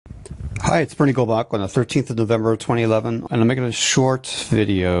Hi, it's Bernie Goldbach on the 13th of November 2011, and I'm making a short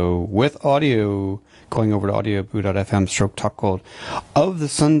video with audio going over to audioboo.fm/TopGold of the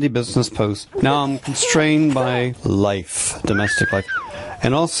Sunday Business Post. Now, I'm constrained by life, domestic life,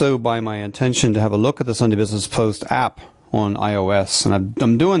 and also by my intention to have a look at the Sunday Business Post app on iOS, and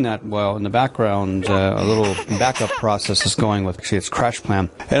I'm doing that while in the background a little backup process is going with, actually it's CrashPlan,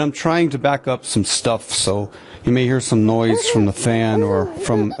 and I'm trying to back up some stuff, so you may hear some noise from the fan or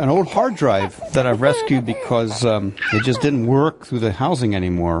from an old hard drive that I've rescued because it just didn't work through the housing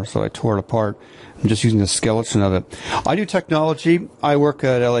anymore, so I tore it apart. I'm just using the skeleton of it. I do technology. I work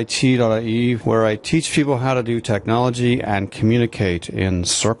at lat.ie, where I teach people how to do technology and communicate in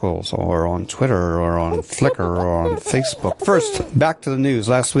circles or on Twitter or on Flickr or on Facebook. First, back to the news.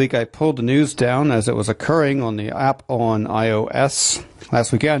 Last week I pulled the news down as it was occurring on the app on iOS.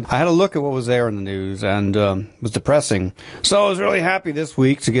 Last weekend, I had a look at what was there in the news, and it was depressing. So I was really happy this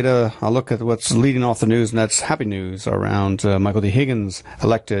week to get a look at what's leading off the news, and that's happy news around Michael D. Higgins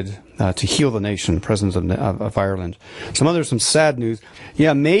elected to heal the nation, President of Ireland. Some sad news.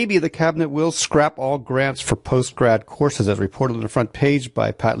 Yeah, maybe the cabinet will scrap all grants for post-grad courses, as reported on the front page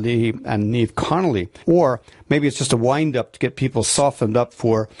by Pat Leahy and Niamh Connolly. Or maybe it's just a wind-up to get people softened up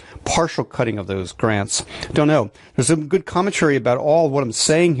for partial cutting of those grants. Don't know. There's some good commentary about all what I'm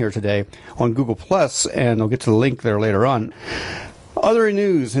saying here today on Google+, and I'll get to the link there later on. Other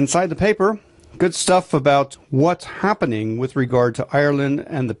news inside the paper. Good stuff about what's happening with regard to Ireland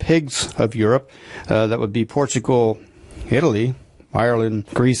and the pigs of Europe. That would be Portugal, Italy, Ireland,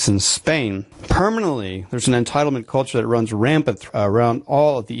 Greece, and Spain. Permanently, there's an entitlement culture that runs rampant around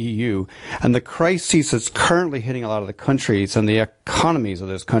all of the EU. And the crisis that's currently hitting a lot of the countries and the economies of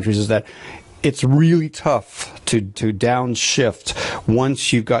those countries is that it's really tough to downshift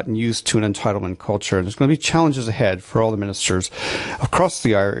once you've gotten used to an entitlement culture. And there's going to be challenges ahead for all the ministers across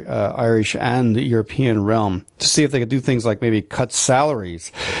the Irish and the European realm to see if they could do things like maybe cut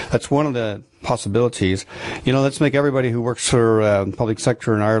salaries. That's one of the possibilities. You know, let's make everybody who works for public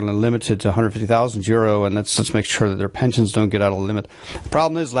sector in Ireland limited to €150,000, and let's make sure that their pensions don't get out of the limit. The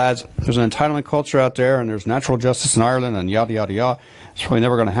problem is, lads, there's an entitlement culture out there, and there's natural justice in Ireland, and yada, yada, yada. It's probably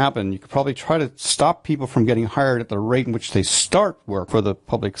never going to happen. You could probably try to stop people from getting hired at the rate in which they start work for the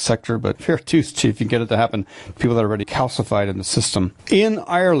public sector, but fair dues to if you get it to happen, people that are already calcified in the system. In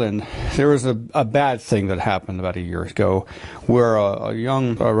Ireland, there was a bad thing that happened about a year ago, where a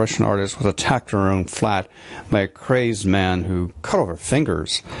young Russian artist was attacked in her own flat by a crazed man who cut off her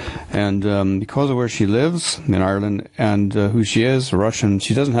fingers. And because of where she lives in Ireland and who she is, Russian,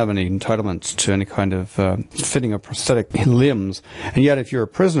 she doesn't have any entitlement to any kind of fitting of prosthetic limbs. And yet, if you're a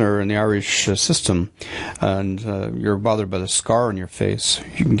prisoner in the Irish system and you're bothered by the scar on your face,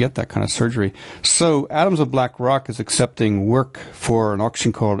 you can get that kind of surgery. So Atoms of Black Rock is accepting work for an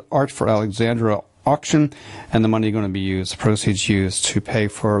auction called Art for Alexandria auction, and the money going to be used, the proceeds used to pay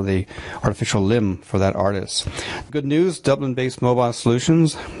for the artificial limb for that artist. Good news, Dublin-based Mobile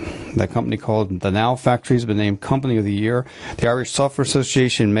Solutions, that company called the Now Factory, has been named Company of the Year. The Irish Software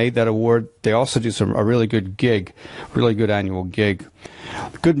Association made that award. They also do a really good gig, really good annual gig.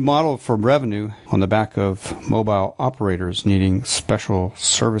 Good model for revenue on the back of mobile operators needing special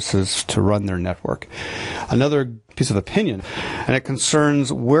services to run their network. Another piece of opinion, and it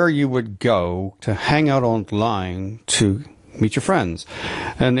concerns where you would go to hang out online to meet your friends.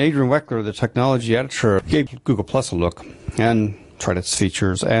 And Adrian Weckler, the technology editor, gave Google Plus a look and tried its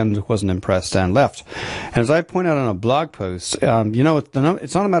features and wasn't impressed and left. And as I point out on a blog post,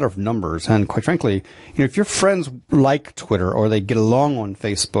 it's not a matter of numbers. And quite frankly, if your friends like Twitter or they get along on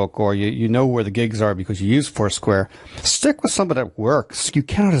Facebook or you know where the gigs are because you use Foursquare, stick with somebody that works. You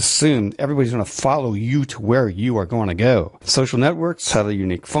cannot assume everybody's going to follow you to where you are going to go. Social networks have a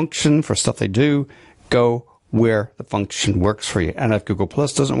unique function for stuff they do. Go where the function works for you. And if Google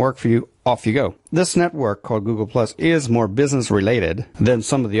Plus doesn't work for you, off you go. This network called Google Plus is more business related than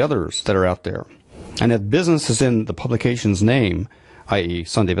some of the others that are out there. And if business is in the publication's name, i.e.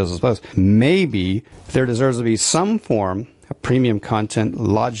 Sunday Business Post, maybe there deserves to be some form of premium content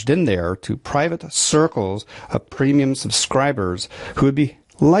lodged in there to private circles of premium subscribers who would be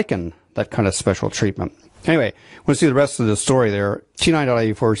liking that kind of special treatment. Anyway, want to see the rest of the story there,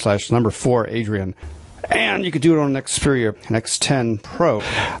 t9.ie/4 Adrian. And you could do it on an Xperia, an X10 Pro.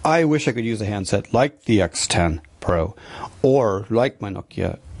 I wish I could use a handset like the X10 Pro or like my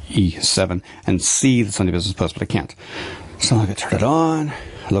Nokia E7 and see the Sunday Business Post, but I can't. So I'm going to turn it on.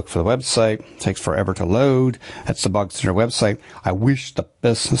 look for the website. It takes forever to load. That's the Bog Center website. I wish the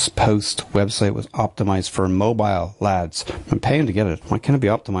Business Post website was optimized for mobile, lads. I'm paying to get it. Why can't it be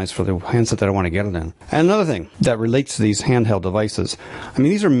optimized for the handset that I want to get it in? And another thing that relates to these handheld devices, I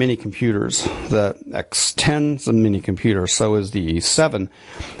mean, these are mini computers. The X10 is a mini computer, so is the E7.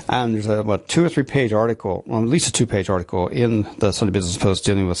 And there's a 2 or 3 page article, well, at least a 2-page article in the Sunday Business Post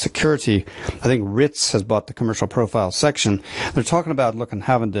dealing with security. I think Ritz has bought the commercial profile section. They're talking about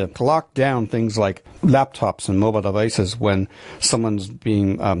having to lock down things like laptops and mobile devices when someone's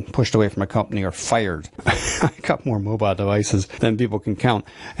being pushed away from a company or fired. I got more mobile devices than people can count.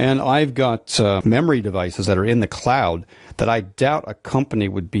 And I've got memory devices that are in the cloud that I doubt a company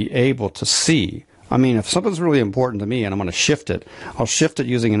would be able to see. I mean, if something's really important to me and I'm going to shift it, I'll shift it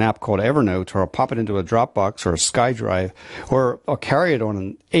using an app called Evernote, or I'll pop it into a Dropbox or a SkyDrive, or I'll carry it on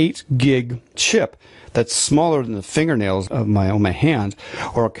an 8-gig chip that's smaller than the fingernails of my hand,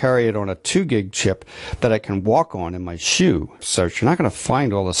 or I'll carry it on a 2-gig chip that I can walk on in my shoe. So you're not going to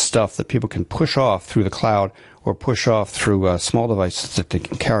find all the stuff that people can push off through the cloud or push off through small devices that they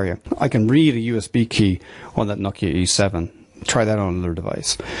can carry. I can read a USB key on that Nokia E7. Try that on another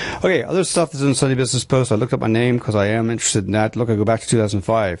device. Okay, other stuff that's in the Sunday Business Post. I looked up my name because I am interested in that. Look, I go back to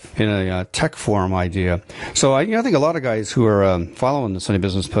 2005 in a tech forum idea. So I think a lot of guys who are following the Sunday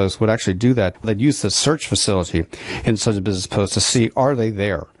Business Post would actually do that. They'd use the search facility in Sunday Business Post to see, are they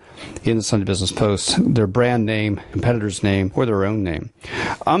there in the Sunday Business Post, their brand name, competitor's name, or their own name.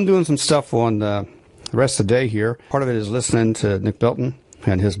 I'm doing some stuff on the rest of the day here. Part of it is listening to Nick Belton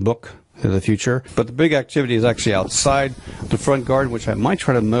and his book, The Future. But the big activity is actually outside the front garden, which I might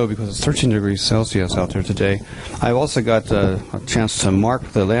try to mow because it's 13 degrees Celsius out there today. I've also got a chance to mark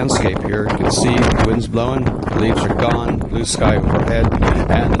the landscape here. You can see the wind's blowing, the leaves are gone, blue sky overhead,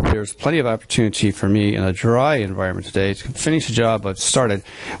 and there's plenty of opportunity for me in a dry environment today to finish a job I've started,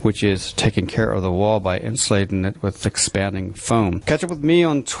 which is taking care of the wall by insulating it with expanding foam. Catch up with me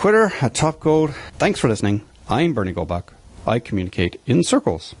on Twitter at TopGold. Thanks for listening. I'm Bernie Goldbach. I communicate in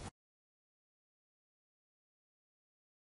circles.